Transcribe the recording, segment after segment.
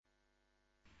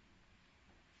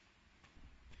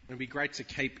It'd be great to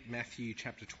keep Matthew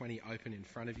chapter 20 open in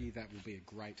front of you. That will be a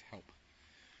great help.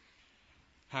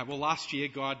 Well, last year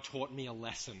God taught me a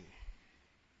lesson.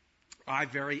 I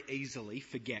very easily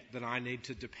forget that I need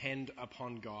to depend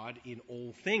upon God in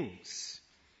all things.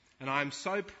 And I'm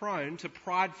so prone to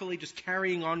pridefully just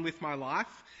carrying on with my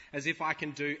life as if I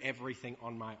can do everything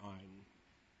on my own.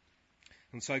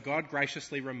 And so God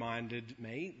graciously reminded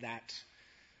me that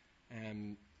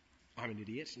I'm an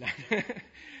idiot,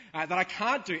 that I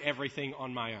can't do everything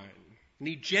on my own. And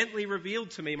he gently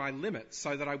revealed to me my limits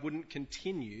so that I wouldn't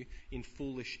continue in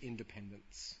foolish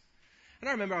independence. And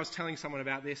I remember I was telling someone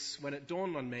about this when it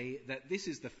dawned on me that this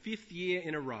is the 5th year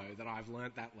in a row that I've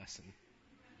learnt that lesson.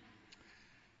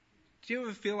 Do you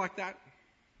ever feel like that?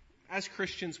 As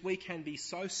Christians, we can be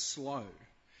so slow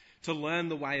to learn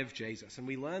the way of Jesus, and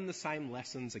we learn the same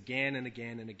lessons again and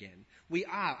again and again. We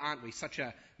are, aren't we, such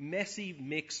a messy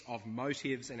mix of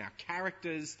motives, and our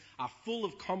characters are full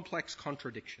of complex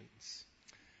contradictions.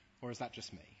 Or is that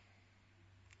just me?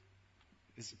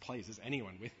 Please, is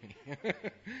anyone with me?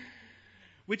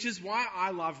 Which is why I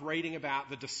love reading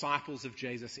about the disciples of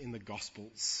Jesus in the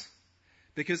Gospels.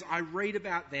 Because I read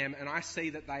about them and I see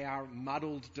that they are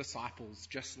muddled disciples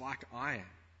just like I am.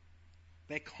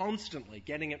 They're constantly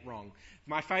getting it wrong.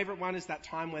 My favourite one is that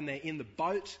time when they're in the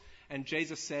boat and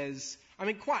Jesus says,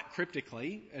 quite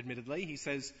cryptically, admittedly, he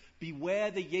says,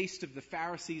 "Beware the yeast of the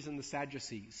Pharisees and the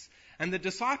Sadducees." And the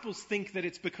disciples think that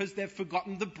it's because they've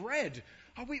forgotten the bread.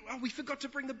 We forgot to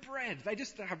bring the bread. They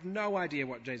just have no idea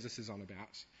what Jesus is on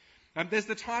about. There's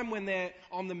the time when they're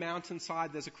on the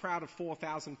mountainside, there's a crowd of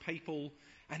 4,000 people,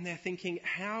 and they're thinking,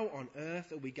 how on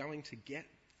earth are we going to get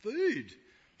food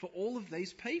for all of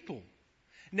these people?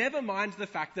 Never mind the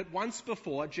fact that once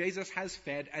before, Jesus has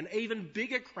fed an even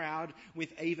bigger crowd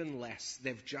with even less.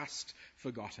 They've just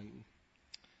forgotten.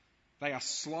 They are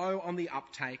slow on the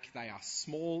uptake. They are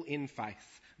small in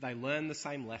faith. They learn the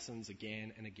same lessons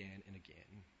again and again and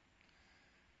again.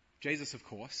 Jesus, of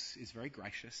course, is very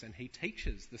gracious, and he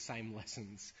teaches the same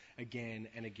lessons again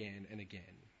and again and again.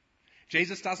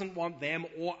 Jesus doesn't want them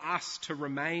or us to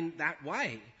remain that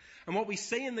way. And what we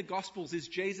see in the Gospels is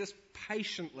Jesus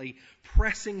patiently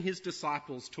pressing his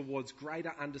disciples towards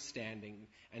greater understanding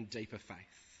and deeper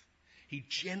faith. He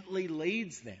gently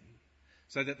leads them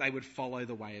so that they would follow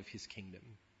the way of his kingdom.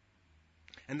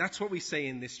 And that's what we see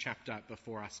in this chapter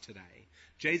before us today.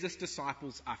 Jesus'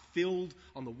 disciples are filled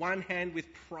on the one hand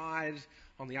with pride,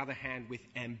 on the other hand with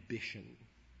ambition.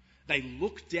 They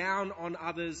look down on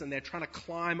others and they're trying to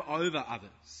climb over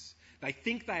others. They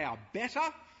think they are better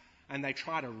and they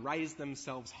try to raise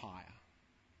themselves higher.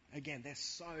 Again, they're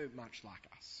so much like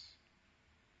us.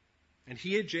 And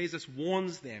here Jesus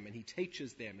warns them and he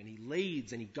teaches them and he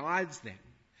leads and he guides them,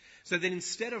 so that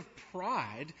instead of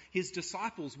pride, his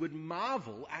disciples would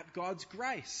marvel at God's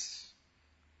grace.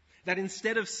 That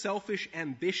instead of selfish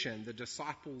ambition, the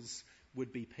disciples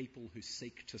would be people who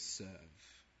seek to serve.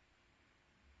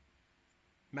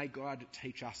 May God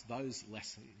teach us those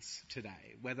lessons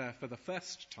today, whether for the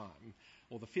first time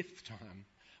or the 5th time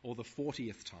or the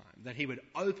 40th time, that he would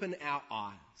open our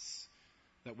eyes,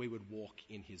 that we would walk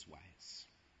in his ways.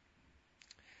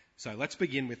 So let's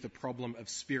begin with the problem of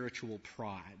spiritual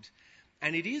pride.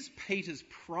 And it is Peter's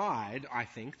pride, I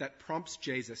think, that prompts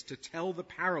Jesus to tell the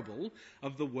parable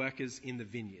of the workers in the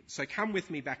vineyard. So come with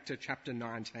me back to chapter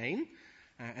 19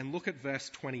 and look at verse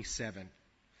 27.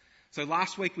 So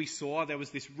last week we saw there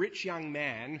was this rich young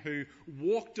man who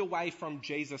walked away from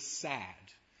Jesus sad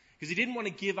because he didn't want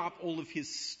to give up all of his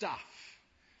stuff.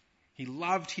 He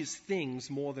loved his things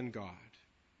more than God.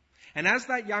 And as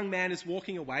that young man is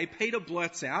walking away, Peter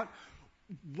blurts out,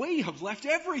 "We have left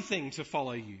everything to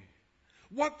follow you.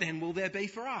 What then will there be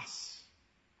for us?"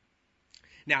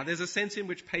 Now, there's a sense in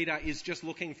which Peter is just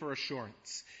looking for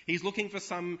assurance. He's looking for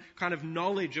some kind of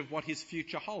knowledge of what his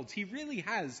future holds. He really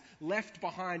has left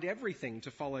behind everything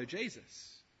to follow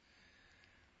Jesus.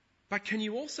 But can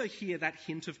you also hear that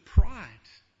hint of pride?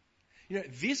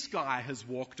 This guy has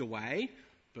walked away,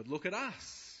 but look at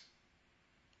us.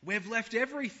 We've left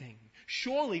everything.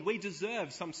 Surely we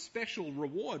deserve some special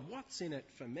reward. What's in it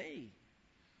for me?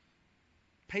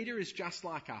 Peter is just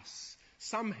like us,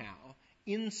 somehow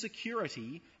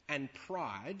insecurity and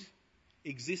pride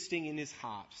existing in his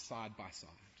heart side by side.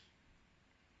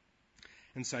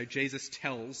 And so Jesus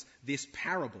tells this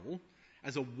parable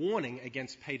as a warning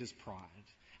against Peter's pride,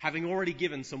 having already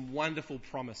given some wonderful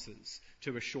promises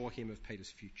to assure him of Peter's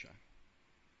future.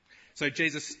 So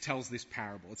Jesus tells this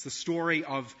parable. It's the story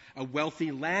of a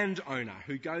wealthy landowner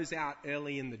who goes out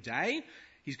early in the day.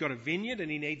 He's got a vineyard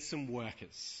and he needs some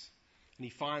workers. And he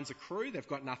finds a crew, they've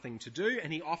got nothing to do,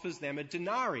 and he offers them a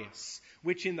denarius,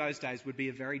 which in those days would be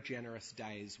a very generous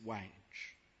day's wage.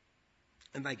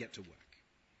 And they get to work.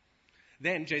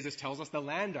 Then Jesus tells us the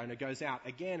landowner goes out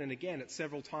again and again at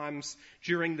several times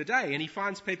during the day, and he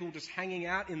finds people just hanging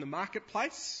out in the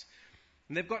marketplace,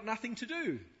 and they've got nothing to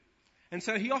do. And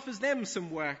so he offers them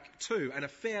some work too, and a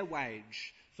fair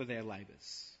wage for their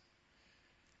labours.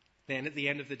 Then at the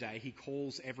end of the day, he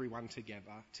calls everyone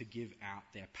together to give out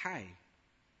their pay.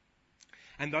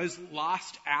 And those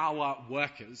last hour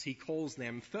workers, he calls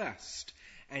them first,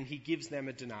 and he gives them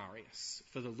a denarius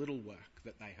for the little work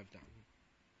that they have done.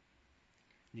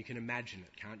 You can imagine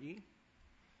it, can't you?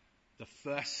 The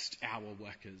first hour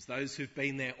workers, those who've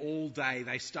been there all day,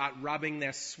 they start rubbing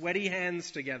their sweaty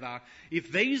hands together.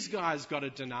 If these guys got a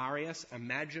denarius,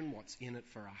 imagine what's in it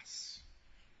for us.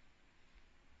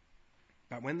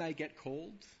 But when they get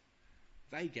called,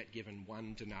 they get given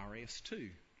one denarius too.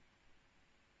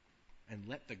 And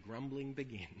let the grumbling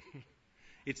begin.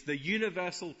 It's the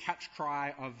universal catch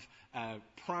cry of a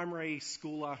primary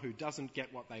schooler who doesn't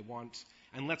get what they want.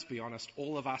 And let's be honest,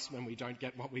 all of us when we don't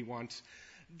get what we want,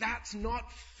 that's not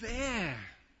fair.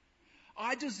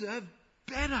 I deserve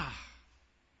better.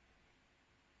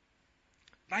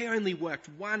 They only worked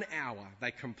 1 hour,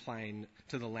 they complain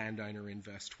to the landowner in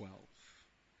verse 12.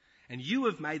 And you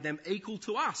have made them equal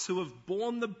to us who have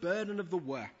borne the burden of the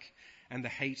work and the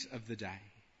heat of the day.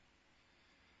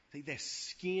 See, their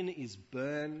skin is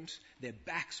burned, their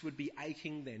backs would be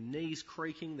aching, their knees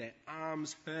creaking, their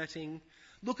arms hurting.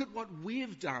 Look at what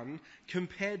we've done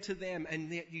compared to them,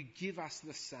 and yet you give us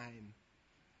the same.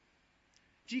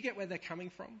 Do you get where they're coming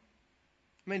from?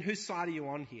 I mean, whose side are you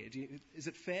on here? Is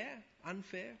it fair?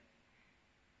 Unfair?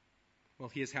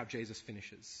 Well, here's how Jesus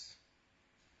finishes.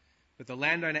 But the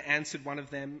landowner answered one of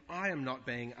them, I am not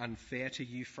being unfair to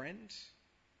you, friend.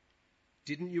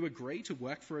 Didn't you agree to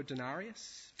work for a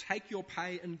denarius? Take your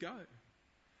pay and go.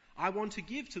 I want to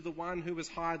give to the one who was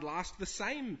hired last the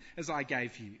same as I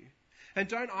gave you. And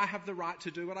don't I have the right to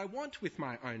do what I want with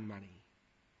my own money?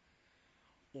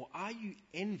 Or are you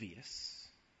envious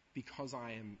because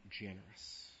I am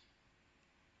generous?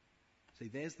 See,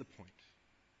 there's the point.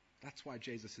 That's why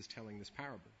Jesus is telling this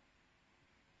parable.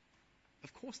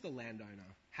 Of course the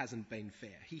landowner hasn't been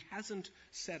fair. He hasn't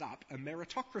set up a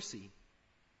meritocracy.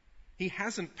 He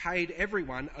hasn't paid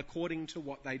everyone according to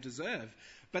what they deserve.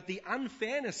 But the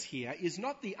unfairness here is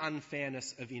not the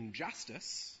unfairness of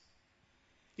injustice.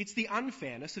 It's the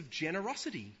unfairness of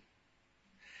generosity.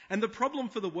 And the problem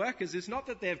for the workers is not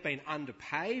that they've been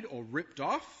underpaid or ripped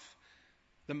off.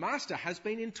 The master has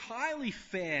been entirely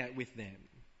fair with them.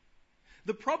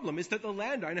 The problem is that the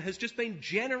landowner has just been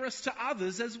generous to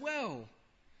others as well.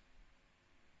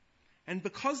 And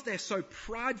because they're so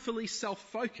pridefully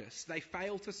self-focused, they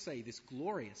fail to see this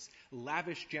glorious,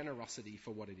 lavish generosity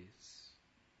for what it is.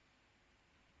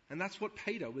 And that's what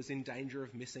Peter was in danger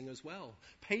of missing as well.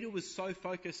 Peter was so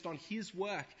focused on his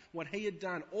work, what he had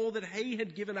done, all that he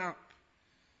had given up,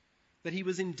 that he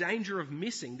was in danger of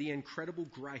missing the incredible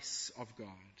grace of God.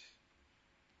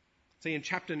 See, in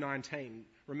chapter 19,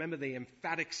 remember the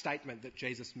emphatic statement that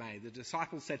Jesus made. The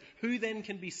disciples said, who then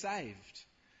can be saved?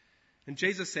 And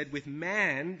Jesus said, with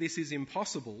man this is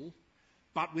impossible,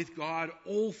 but with God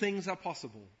all things are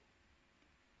possible.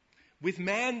 With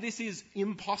man this is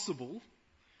impossible.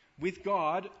 With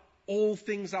God all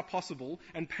things are possible.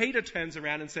 And Peter turns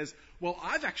around and says, well,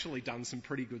 I've actually done some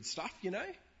pretty good stuff, you know.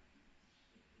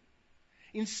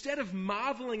 Instead of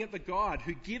marveling at the God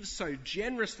who gives so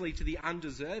generously to the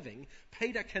undeserving,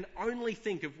 Peter can only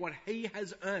think of what he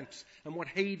has earnt and what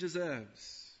he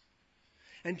deserves.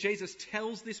 And Jesus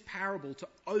tells this parable to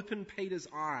open Peter's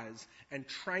eyes and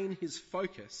train his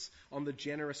focus on the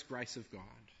generous grace of God.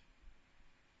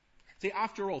 See,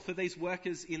 after all, for these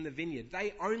workers in the vineyard,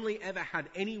 they only ever had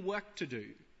any work to do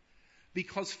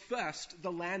because first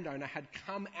the landowner had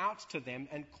come out to them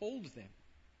and called them.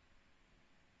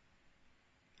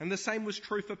 And the same was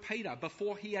true for Peter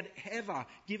before he had ever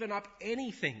given up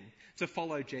anything to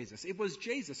follow Jesus. It was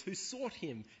Jesus who sought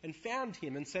him and found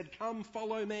him and said, come,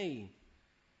 follow me.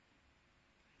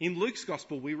 In Luke's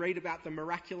gospel, we read about the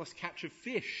miraculous catch of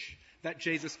fish that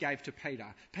Jesus gave to Peter.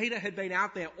 Peter had been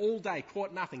out there all day,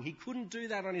 caught nothing. He couldn't do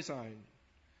that on his own.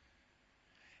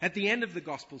 At the end of the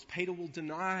gospels, Peter will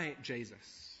deny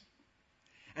Jesus.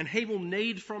 And he will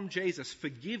need from Jesus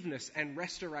forgiveness and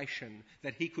restoration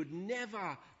that he could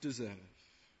never deserve.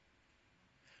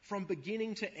 From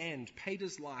beginning to end,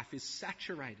 Peter's life is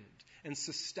saturated and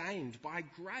sustained by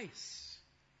grace.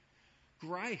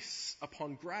 Grace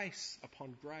upon grace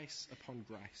upon grace upon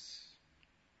grace.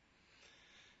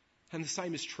 And the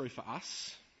same is true for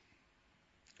us.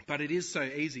 But it is so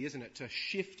easy, isn't it, to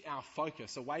shift our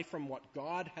focus away from what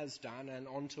God has done and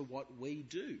onto what we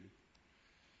do.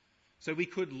 So we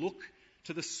could look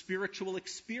to the spiritual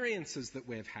experiences that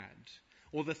we've had,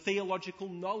 or the theological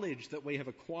knowledge that we have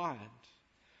acquired,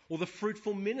 or the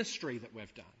fruitful ministry that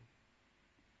we've done.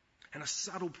 And a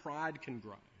subtle pride can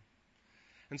grow.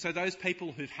 And so those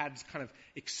people who've had kind of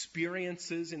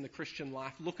experiences in the Christian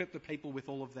life look at the people with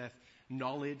all of their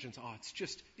knowledge and say, oh,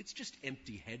 it's just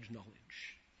empty head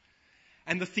knowledge.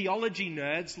 And the theology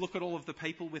nerds look at all of the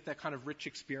people with their kind of rich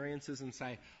experiences and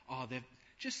say, oh, they're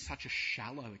just such a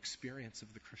shallow experience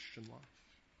of the Christian life.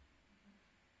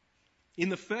 In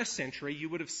the first century, you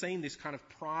would have seen this kind of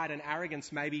pride and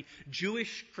arrogance, maybe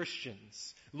Jewish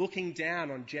Christians looking down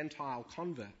on Gentile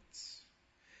converts.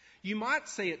 You might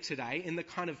see it today in the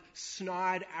kind of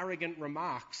snide, arrogant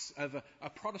remarks of a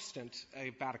Protestant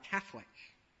about a Catholic.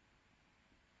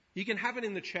 You can have it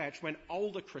in the church when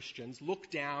older Christians look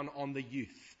down on the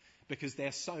youth because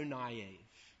they're so naive.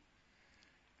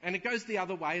 And it goes the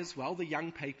other way as well. The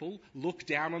young people look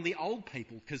down on the old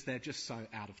people because they're just so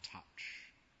out of touch.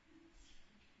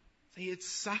 See, it's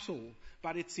subtle,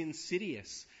 but it's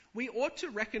insidious. We ought to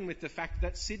reckon with the fact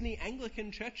that Sydney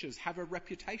Anglican churches have a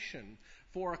reputation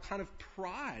for a kind of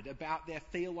pride about their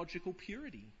theological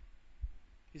purity.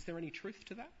 Is there any truth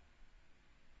to that?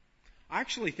 I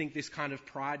actually think this kind of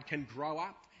pride can grow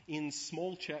up in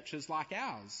small churches like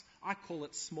ours. I call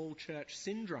it small church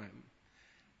syndrome.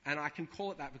 And I can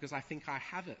call it that because I think I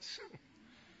have it.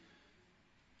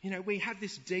 We have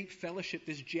this deep fellowship,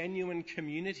 this genuine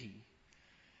community.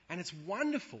 And it's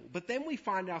wonderful. But then we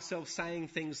find ourselves saying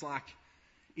things like,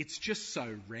 it's just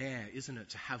so rare, isn't it,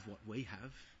 to have what we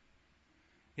have?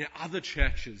 Other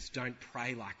churches don't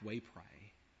pray like we pray.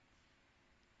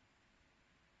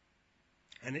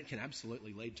 And it can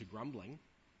absolutely lead to grumbling.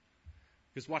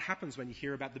 Because what happens when you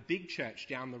hear about the big church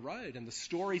down the road and the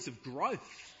stories of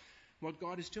growth, what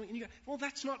God is doing? And you go, well,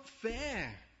 that's not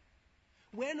fair.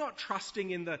 We're not trusting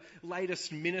in the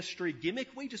latest ministry gimmick.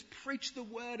 We just preach the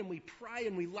word and we pray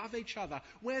and we love each other.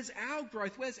 Where's our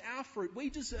growth? Where's our fruit? We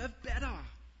deserve better.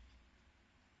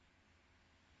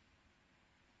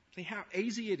 See how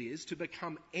easy it is to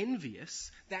become envious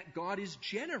that God is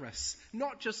generous,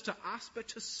 not just to us, but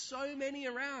to so many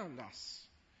around us.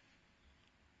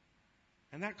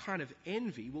 And that kind of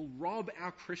envy will rob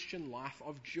our Christian life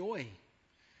of joy.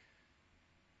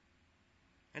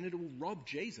 And it will rob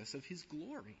Jesus of his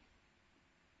glory.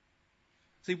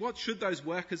 See, what should those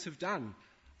workers have done?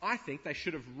 I think they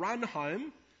should have run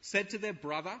home, said to their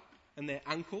brother and their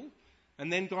uncle,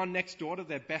 and then gone next door to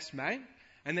their best mate,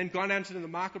 and then gone out into the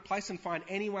marketplace and find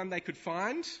anyone they could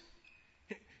find.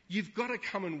 You've got to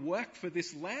come and work for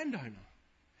this landowner.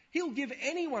 He'll give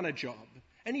anyone a job,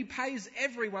 and he pays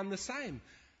everyone the same.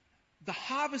 The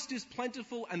harvest is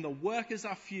plentiful and the workers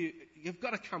are few. You've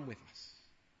got to come with us.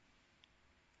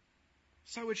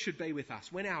 So it should be with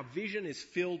us. When our vision is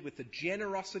filled with the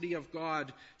generosity of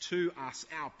God to us,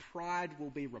 our pride will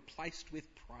be replaced with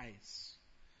praise.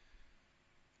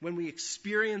 When we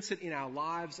experience it in our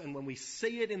lives and when we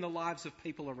see it in the lives of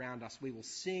people around us, we will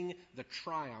sing the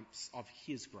triumphs of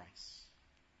his grace.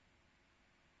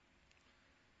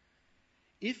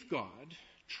 If God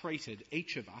treated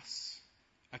each of us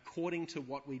according to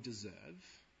what we deserve,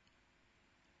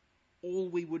 all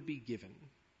we would be given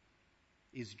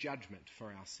is judgment for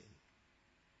our sin.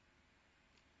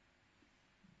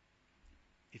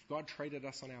 If God treated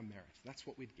us on our merit, that's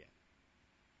what we'd get.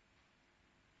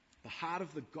 The heart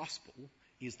of the gospel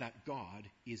is that God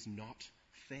is not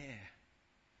fair.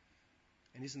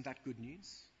 And isn't that good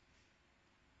news?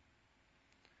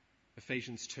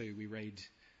 Ephesians 2, we read,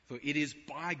 "For it is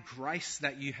by grace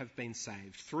that you have been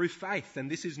saved, through faith,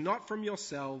 and this is not from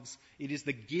yourselves, it is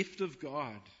the gift of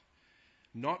God,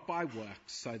 not by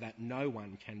works, so that no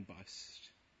one can boast."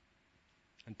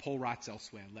 And Paul writes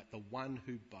elsewhere, "Let the one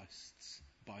who boasts,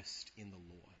 boast in the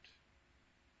Lord."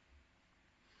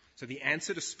 So the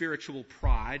answer to spiritual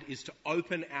pride is to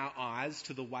open our eyes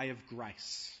to the way of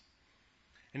grace.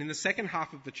 And in the second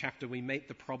half of the chapter, we meet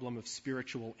the problem of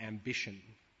spiritual ambition.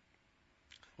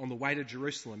 On the way to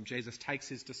Jerusalem, Jesus takes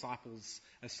his disciples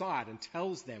aside and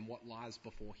tells them what lies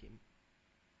before him.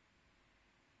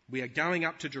 We are going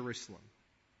up to Jerusalem,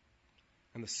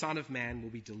 and the Son of Man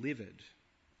will be delivered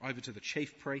over to the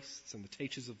chief priests and the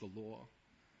teachers of the law.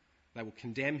 They will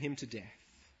condemn him to death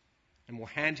and will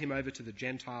hand him over to the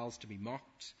Gentiles to be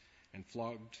mocked and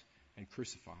flogged and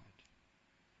crucified.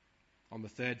 On the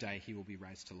third day, he will be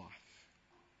raised to life.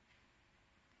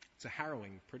 It's a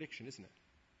harrowing prediction, isn't it?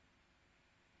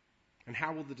 And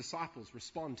how will the disciples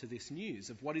respond to this news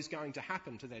of what is going to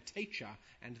happen to their teacher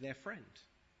and their friend?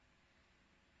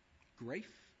 grief,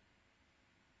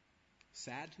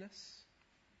 sadness,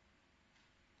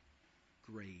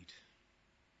 greed,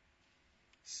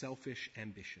 selfish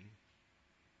ambition.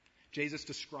 Jesus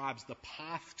describes the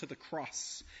path to the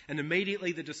cross, and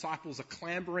immediately the disciples are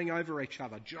clambering over each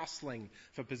other, jostling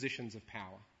for positions of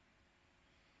power.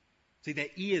 See, their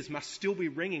ears must still be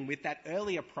ringing with that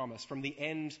earlier promise from the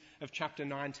end of chapter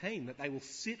 19, that they will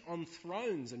sit on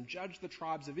thrones and judge the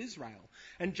tribes of Israel.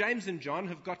 And James and John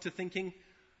have got to thinking,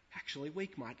 actually, we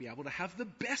might be able to have the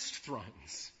best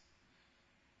thrones.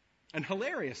 And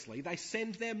hilariously, they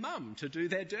send their mum to do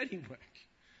their dirty work.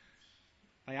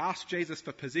 They ask Jesus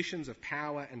for positions of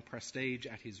power and prestige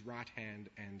at his right hand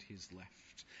and his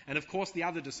left. And of course, the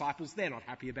other disciples, they're not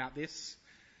happy about this.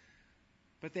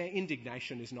 But their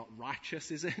indignation is not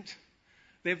righteous, is it?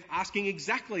 They're asking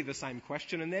exactly the same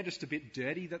question, and they're just a bit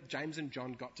dirty that James and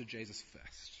John got to Jesus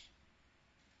first.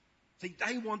 See,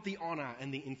 they want the honour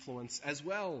and the influence as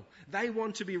well. They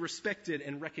want to be respected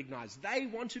and recognised. They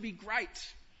want to be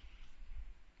great.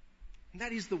 And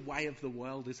that is the way of the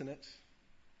world, isn't it?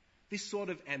 This sort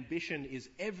of ambition is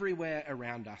everywhere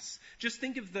around us. Just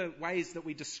think of the ways that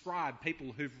we describe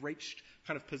people who've reached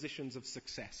kind of positions of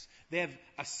success. They've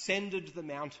ascended the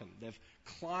mountain. They've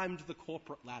climbed the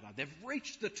corporate ladder. They've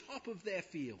reached the top of their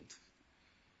field.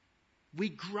 We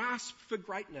grasp for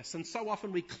greatness, and so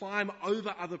often we climb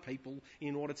over other people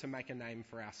in order to make a name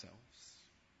for ourselves.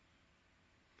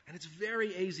 And it's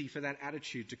very easy for that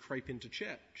attitude to creep into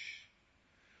church.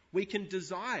 We can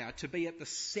desire to be at the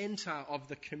centre of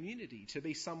the community, to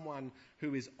be someone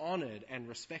who is honoured and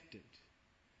respected.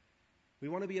 We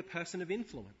want to be a person of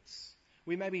influence.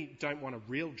 We maybe don't want a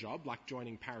real job like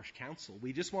joining parish council.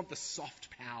 We just want the soft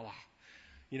power,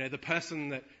 the person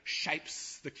that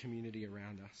shapes the community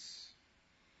around us.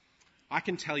 I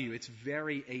can tell you it's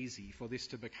very easy for this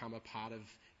to become a part of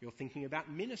your thinking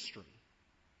about ministry.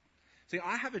 See,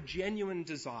 I have a genuine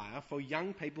desire for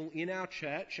young people in our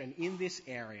church and in this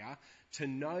area to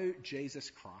know Jesus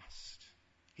Christ.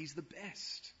 He's the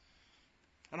best.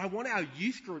 And I want our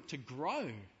youth group to grow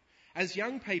as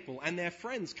young people and their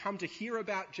friends come to hear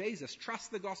about Jesus,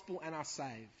 trust the gospel and are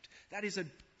saved. That is a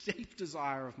deep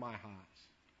desire of my heart.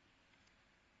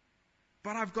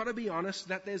 But I've got to be honest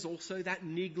that there's also that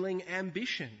niggling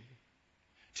ambition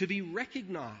to be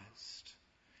recognised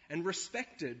and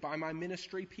respected by my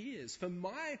ministry peers, for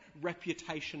my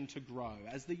reputation to grow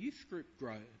as the youth group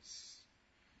grows,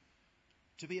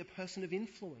 to be a person of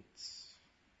influence,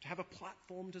 to have a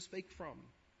platform to speak from,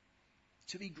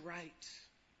 to be great.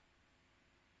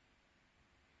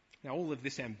 Now, all of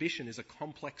this ambition is a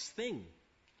complex thing.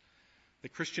 The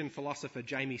Christian philosopher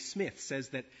Jamie Smith says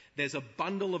that there's a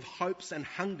bundle of hopes and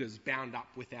hungers bound up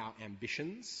with our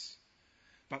ambitions,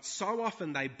 but so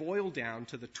often they boil down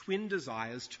to the twin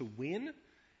desires to win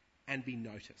and be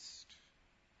noticed.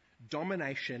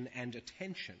 Domination and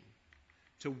attention,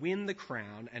 to win the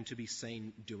crown and to be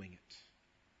seen doing it.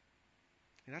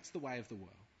 And that's the way of the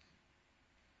world.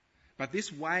 But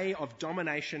this way of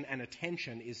domination and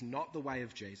attention is not the way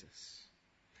of Jesus.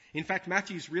 In fact,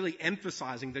 Matthew's really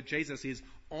emphasising that Jesus is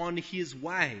on his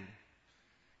way.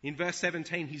 In verse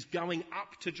 17, he's going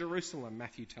up to Jerusalem,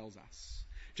 Matthew tells us.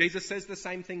 Jesus says the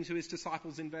same thing to his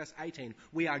disciples in verse 18.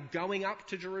 We are going up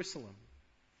to Jerusalem.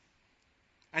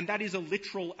 And that is a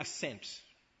literal ascent.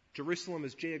 Jerusalem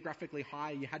is geographically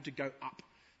high. You had to go up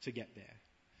to get there.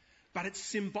 But it's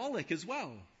symbolic as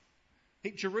well.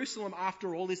 Jerusalem,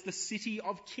 after all, is the city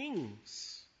of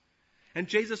kings. And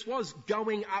Jesus was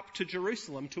going up to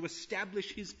Jerusalem to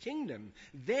establish his kingdom.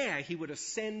 There he would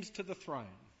ascend to the throne.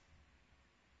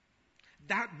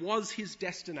 That was his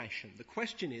destination. The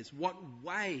question is, what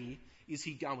way is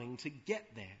he going to get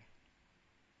there?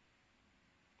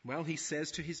 Well, he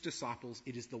says to his disciples,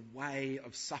 it is the way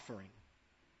of suffering.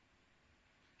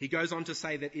 He goes on to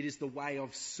say that it is the way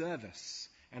of service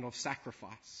and of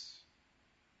sacrifice.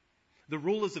 The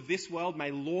rulers of this world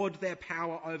may lord their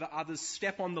power over others,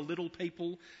 step on the little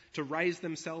people to raise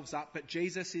themselves up, but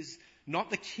Jesus is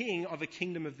not the king of a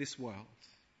kingdom of this world.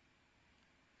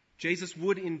 Jesus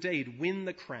would indeed win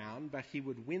the crown, but he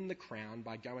would win the crown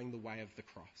by going the way of the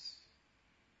cross.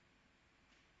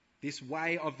 This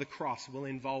way of the cross will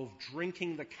involve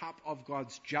drinking the cup of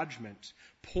God's judgment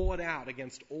poured out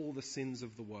against all the sins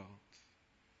of the world.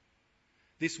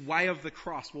 This way of the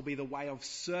cross will be the way of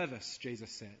service,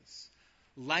 Jesus says,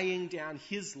 laying down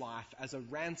his life as a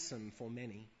ransom for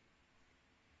many.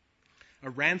 A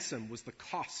ransom was the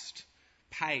cost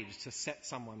paid to set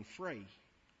someone free.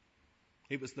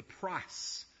 It was the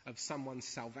price of someone's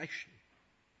salvation.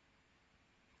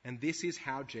 And this is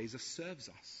how Jesus serves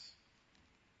us,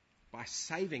 by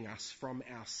saving us from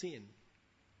our sin.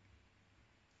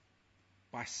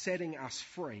 by setting us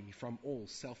free from all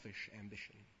selfish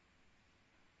ambition.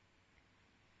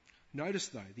 Notice,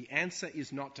 though, the answer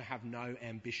is not to have no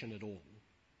ambition at all.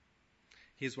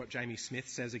 Here's what Jamie Smith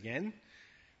says again.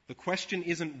 The question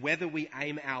isn't whether we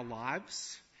aim our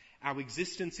lives. Our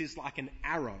existence is like an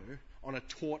arrow on a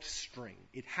taut string.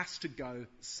 It has to go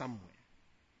somewhere.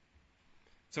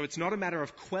 So it's not a matter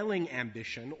of quelling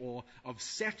ambition or of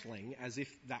settling as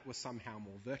if that was somehow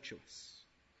more virtuous.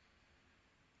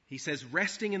 He says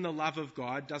resting in the love of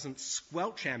God doesn't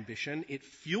squelch ambition, it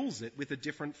fuels it with a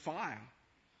different fire.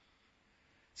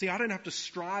 See, I don't have to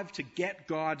strive to get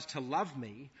God to love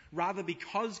me. Rather,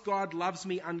 because God loves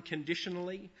me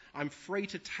unconditionally, I'm free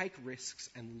to take risks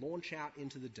and launch out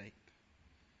into the deep.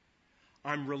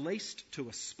 I'm released to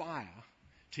aspire,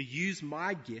 to use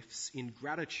my gifts in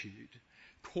gratitude,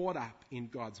 caught up in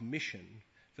God's mission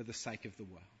for the sake of the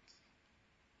world.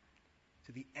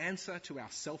 So the answer to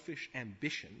our selfish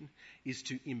ambition is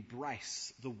to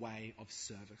embrace the way of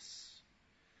service,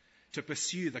 to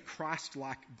pursue the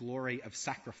Christ-like glory of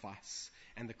sacrifice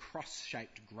and the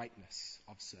cross-shaped greatness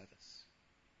of service.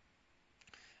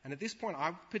 And at this point,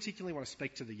 I particularly want to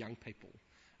speak to the young people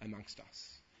amongst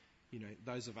us. You know,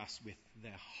 those of us with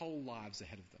their whole lives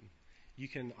ahead of them. You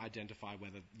can identify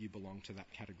whether you belong to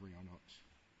that category or not.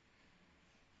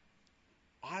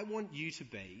 I want you to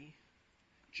be,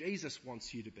 Jesus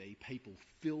wants you to be, people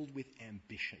filled with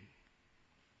ambition.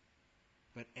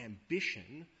 But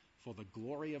ambition for the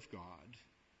glory of God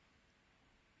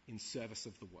in service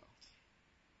of the world.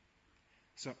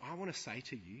 So I want to say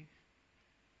to you,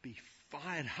 be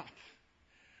fired up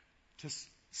to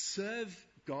serve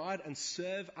God and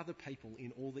serve other people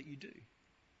in all that you do.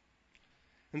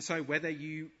 And so whether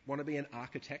you want to be an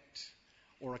architect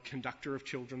or a conductor of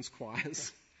children's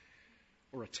choirs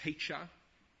or a teacher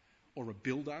or a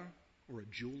builder or a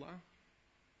jeweler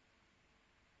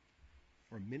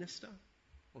or a minister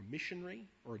or a missionary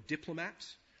or a diplomat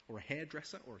or a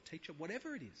hairdresser or a teacher,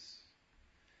 whatever it is,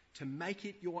 to make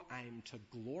it your aim to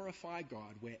glorify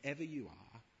God wherever you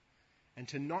are and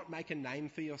to not make a name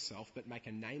for yourself but make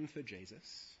a name for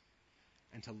Jesus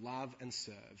and to love and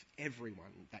serve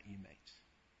everyone that you meet.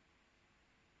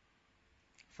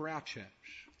 For our church,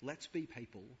 let's be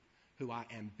people who are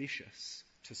ambitious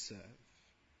to serve.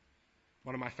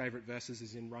 One of my favourite verses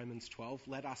is in Romans 12.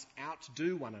 Let us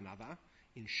outdo one another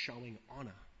in showing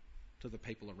honour to the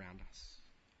people around us.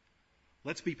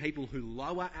 Let's be people who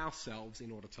lower ourselves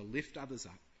in order to lift others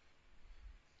up,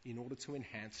 in order to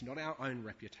enhance not our own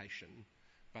reputation,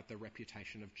 but the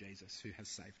reputation of Jesus who has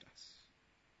saved us.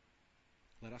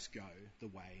 Let us go the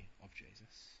way of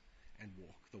Jesus and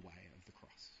walk the way of the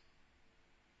cross.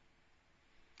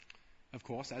 Of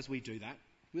course, as we do that,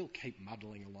 we'll keep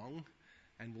muddling along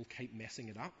and we'll keep messing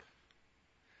it up.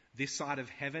 This side of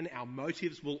heaven, our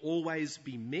motives will always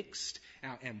be mixed.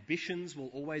 Our ambitions will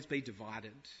always be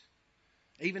divided.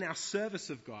 Even our service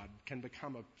of God can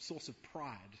become a source of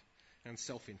pride and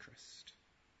self-interest.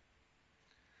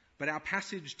 But our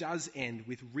passage does end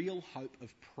with real hope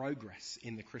of progress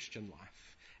in the Christian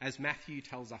life, as Matthew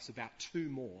tells us about 2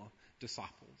 more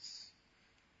disciples.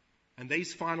 And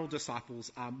these final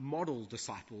disciples are model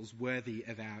disciples worthy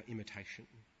of our imitation.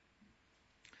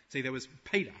 See, there was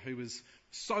Peter, who was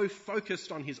so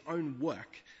focused on his own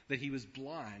work that he was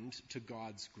blind to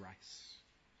God's grace.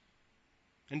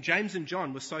 And James and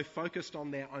John were so focused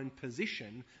on their own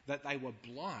position that they were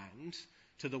blind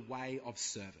to the way of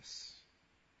service.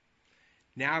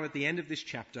 Now, at the end of this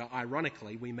chapter,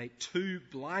 ironically, we meet 2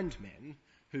 blind men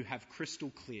who have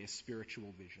crystal clear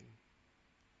spiritual vision.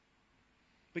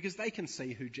 Because they can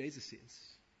see who Jesus is.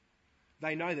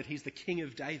 They know that he's the King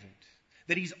of David,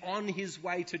 that he's on his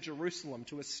way to Jerusalem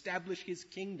to establish his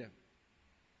kingdom.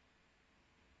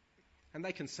 And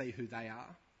they can see who they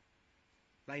are.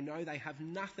 They know they have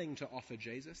nothing to offer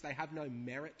Jesus. They have no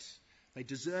merit. They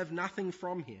deserve nothing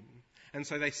from him. And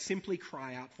so they simply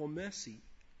cry out for mercy.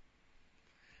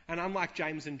 And unlike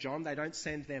James and John, they don't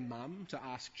send their mum to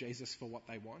ask Jesus for what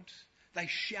they want. They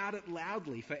shout it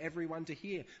loudly for everyone to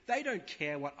hear. They don't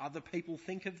care what other people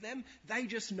think of them. They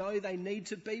just know they need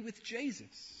to be with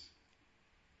Jesus.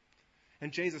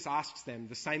 And Jesus asks them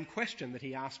the same question that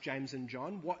he asked James and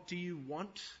John. What do you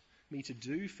want me to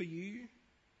do for you?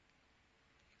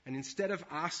 And instead of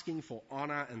asking for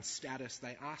honour and status,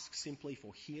 they ask simply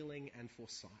for healing and for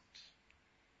sight.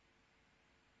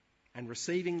 And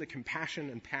receiving the compassion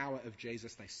and power of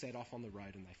Jesus, they set off on the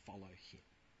road and they follow him.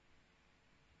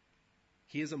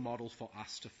 Here's a model for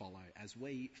us to follow as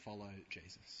we follow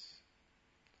Jesus.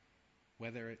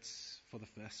 Whether it's for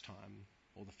the first time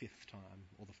or the 5th time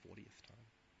or the 40th time.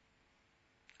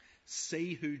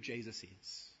 See who Jesus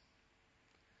is.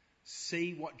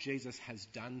 See what Jesus has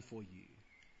done for you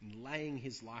in laying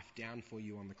his life down for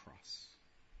you on the cross.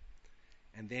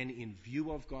 And then, in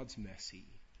view of God's mercy,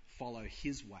 follow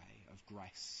his way of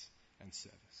grace and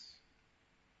service.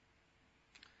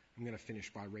 I'm going to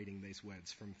finish by reading these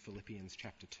words from Philippians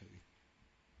chapter 2.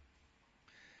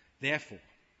 Therefore,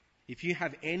 if you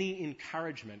have any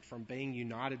encouragement from being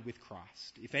united with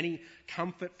Christ, if any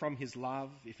comfort from his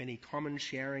love, if any common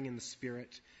sharing in the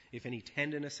Spirit, if any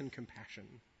tenderness and compassion,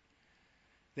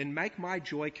 then make my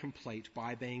joy complete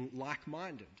by being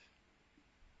like-minded,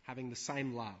 having the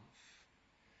same love,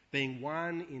 being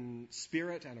one in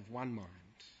spirit and of one mind.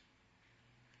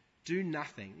 Do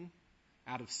nothing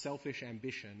out of selfish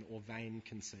ambition or vain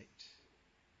conceit.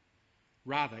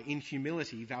 Rather, in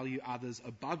humility, value others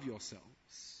above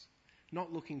yourselves,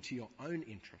 not looking to your own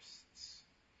interests,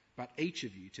 but each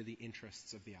of you to the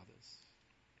interests of the others.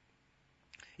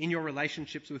 In your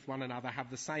relationships with one another, have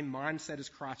the same mindset as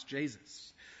Christ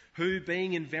Jesus, who,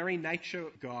 being in very nature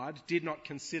God, did not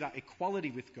consider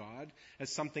equality with God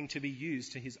as something to be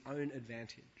used to his own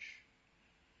advantage.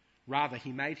 Rather,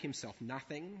 he made himself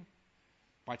nothing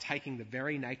by taking the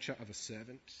very nature of a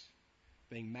servant,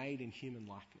 being made in human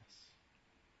likeness.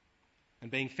 And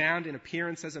being found in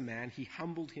appearance as a man, he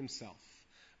humbled himself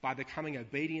by becoming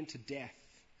obedient to death,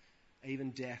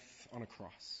 even death on a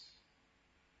cross.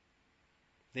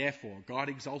 Therefore, God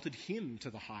exalted him to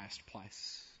the highest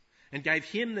place and gave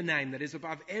him the name that is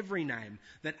above every name,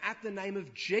 that at the name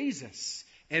of Jesus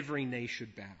every knee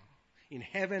should bow, in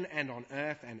heaven and on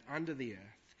earth and under the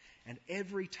earth, and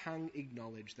every tongue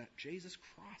acknowledge that Jesus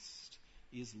Christ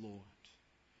is Lord,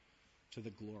 to the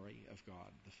glory of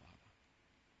God the Father.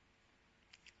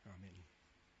 Amen.